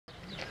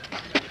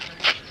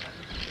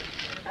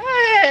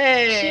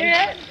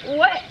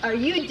what are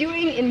you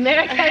doing in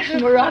Marrakech,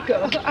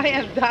 Morocco? I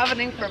am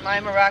davening for my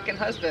Moroccan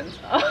husband.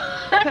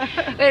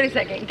 Wait a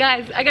second,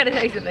 guys, I gotta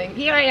tell you something.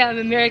 Here I am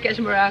in Marrakech,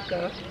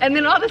 Morocco, and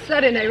then all of a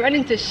sudden I run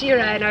into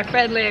Shira and our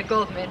friend Leah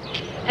Goldman,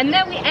 and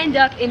then we end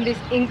up in this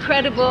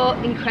incredible,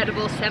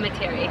 incredible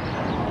cemetery.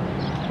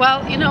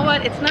 Well, you know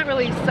what? It's not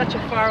really such a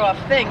far-off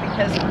thing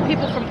because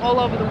people from all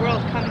over the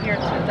world come here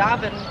to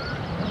daven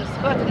in the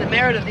spot in the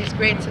merit of these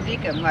great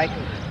tzadikim. Like,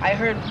 I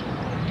heard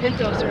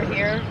Pintos are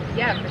here.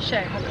 Yeah, for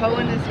sure.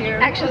 Ohayon is here.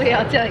 Actually,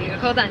 I'll tell you.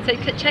 Hold on. So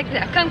check this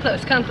out. Come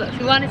close. Come close.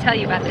 We want to tell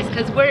you about this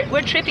because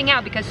we're tripping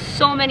out because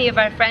so many of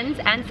our friends,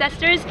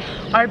 ancestors,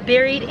 are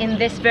buried in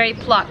this very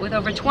plot with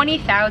over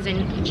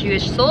 20,000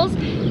 Jewish souls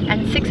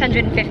and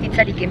 650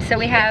 tzadikim. So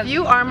we have. If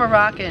you are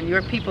Moroccan,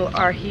 your people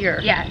are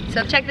here. Yeah.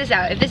 So check this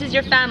out. If this is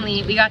your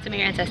family, we got some of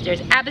your ancestors.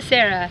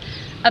 Abasera,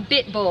 a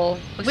Bitbull.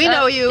 We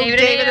know you,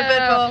 David a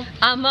Bitbull.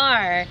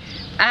 Amar,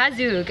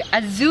 Azug,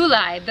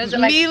 Azulai. Those are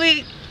like.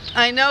 Mili,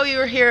 I know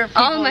you're here.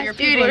 People, all my your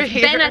students.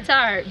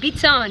 Benatar,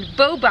 Bitzon,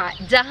 Bobat,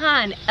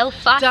 Dahan,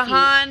 Elfasi.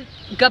 Dahan.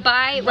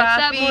 Goodbye.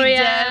 What's up,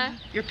 Moria?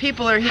 Deb, your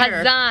people are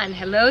here. Hazan.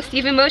 Hello,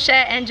 Stephen, Moshe,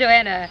 and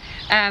Joanna.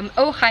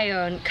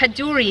 Ohayon,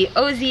 Kaduri,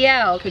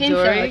 Oziel,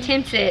 Pinto,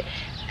 Timsit.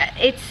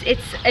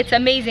 It's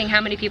amazing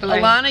how many people are.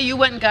 Alana, you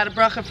went and got a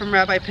bracha from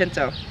Rabbi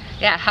Pinto.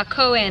 Yeah,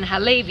 Hakohen,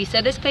 Halevi.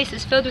 So this place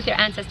is filled with your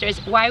ancestors.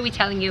 Why are we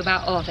telling you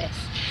about all this?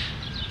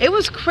 It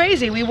was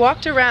crazy. We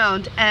walked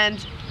around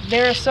and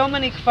there are so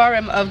many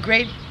kfarim of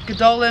great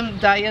Gedolim,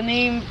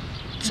 Dayanim,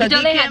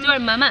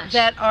 Tzadikim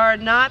that are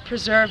not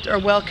preserved or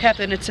well kept,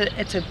 and it's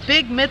a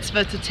big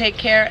mitzvah to take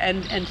care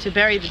and to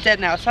bury the dead.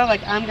 Now, it's not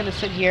like I'm going to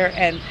sit here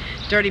and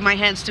dirty my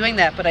hands doing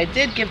that, but I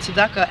did give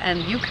tzedakah,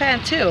 and you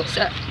can too.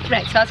 So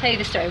I'll tell you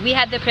the story. We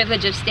had the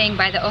privilege of staying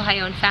by the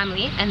Ohayon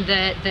family, and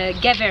the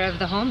gever of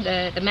the home,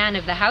 the man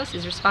of the house,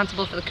 is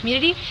responsible for the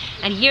community,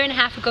 and a year and a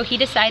half ago he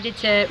decided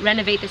to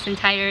renovate this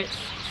entire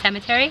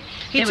cemetery.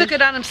 He took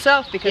it on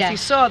himself because he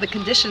saw the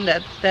condition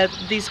that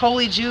these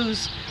holy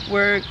Jews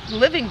were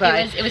living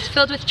by. It was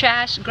filled with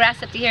trash,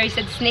 grass up to here. He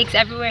said snakes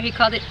everywhere. He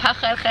called it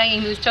Pachal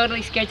Chaim. He was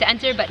totally scared to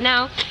enter. But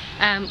now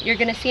you're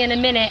going to see in a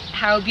minute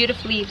how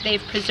beautifully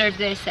they've preserved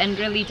this and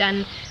really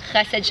done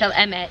chesed, shel,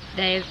 emet.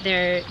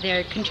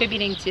 They're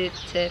contributing to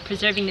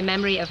preserving the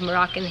memory of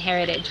Moroccan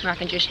heritage,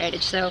 Moroccan Jewish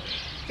heritage. So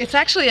it's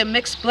actually a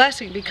mixed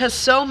blessing because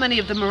so many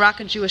of the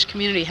Moroccan Jewish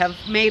community have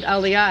made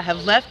aliyah,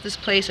 have left this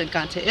place and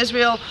gone to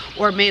Israel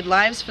or made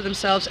lives for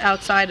themselves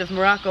outside of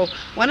Morocco.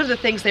 One of the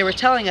things they were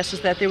telling us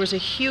is that there was a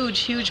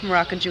huge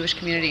Moroccan Jewish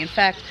community. In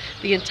fact,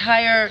 the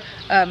entire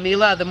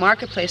Milah, the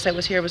marketplace that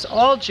was here, was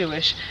all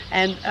Jewish,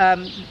 and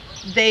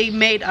they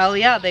made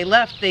aliyah. They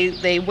left.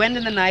 They went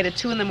in the night at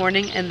 2 in the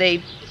morning and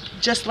they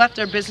just left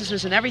their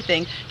businesses and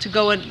everything to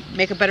go and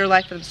make a better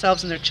life for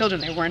themselves and their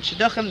children. They weren't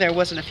shidduchim, there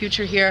wasn't a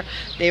future here.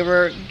 They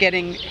were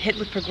getting hit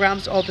with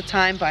pogroms all the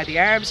time by the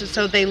Arabs, and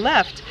so they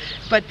left.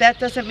 But that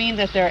doesn't mean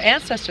that their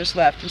ancestors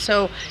left. And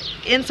so,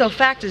 in so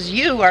fact as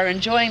you are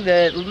enjoying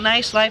the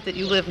nice life that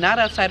you live not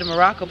outside of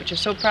Morocco, but you're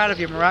so proud of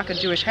your Moroccan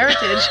Jewish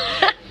heritage,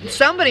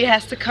 somebody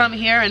has to come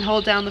here and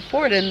hold down the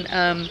fort. And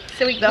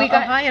so the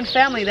Ohayon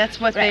family, that's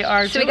what they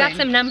are doing. So we got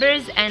some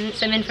numbers and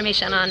some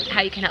information on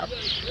how you can help.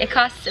 It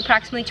costs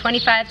approximately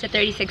 $25 to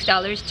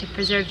 $36 to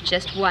preserve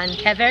just one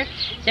kever.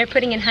 They're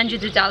putting in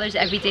hundreds of dollars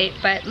every day,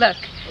 but look,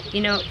 you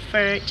know,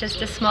 for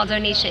just a small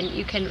donation,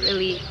 you can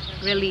really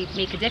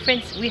make a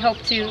difference. We hope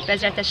to,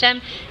 Bezrat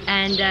Hashem,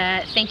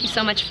 and thank you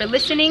so much for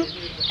listening,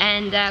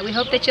 and we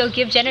hope that you'll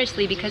give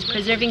generously because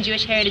preserving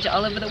Jewish heritage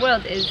all over the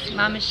world is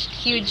mamish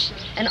huge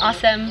and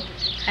awesome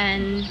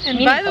and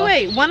meaningful. By the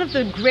way, one of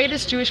the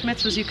greatest Jewish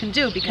mitzvahs you can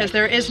do, because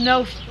there is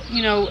no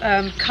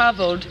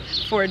kavod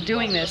for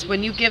doing this.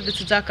 When you give the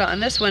tzedakah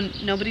on this one,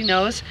 nobody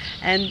knows,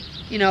 and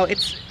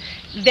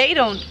they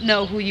don't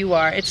know who you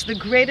are. It's the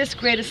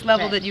greatest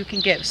level that you can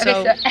give.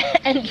 So,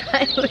 and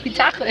finally,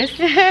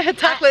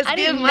 Tachlis. I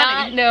did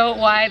not know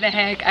why the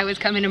heck I was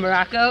coming to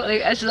Morocco.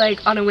 Like, I was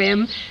like on a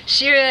whim.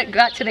 Shira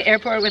got to the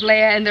airport with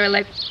Leah, and they're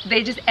like,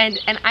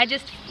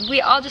 we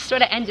all just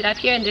sort of ended up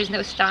here, and there's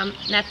no stam.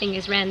 Nothing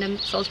is random.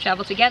 Souls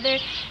travel together,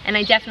 and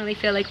I definitely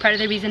feel like part of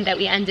the reason that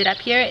we ended up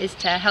here is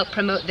to help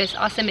promote this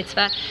awesome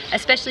mitzvah,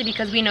 especially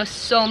because we know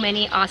so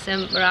many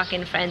awesome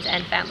Moroccan friends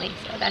and family.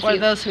 So that's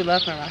those who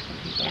love Moroccan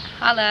people. Yeah,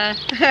 holla.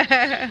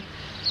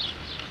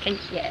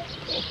 Yeah.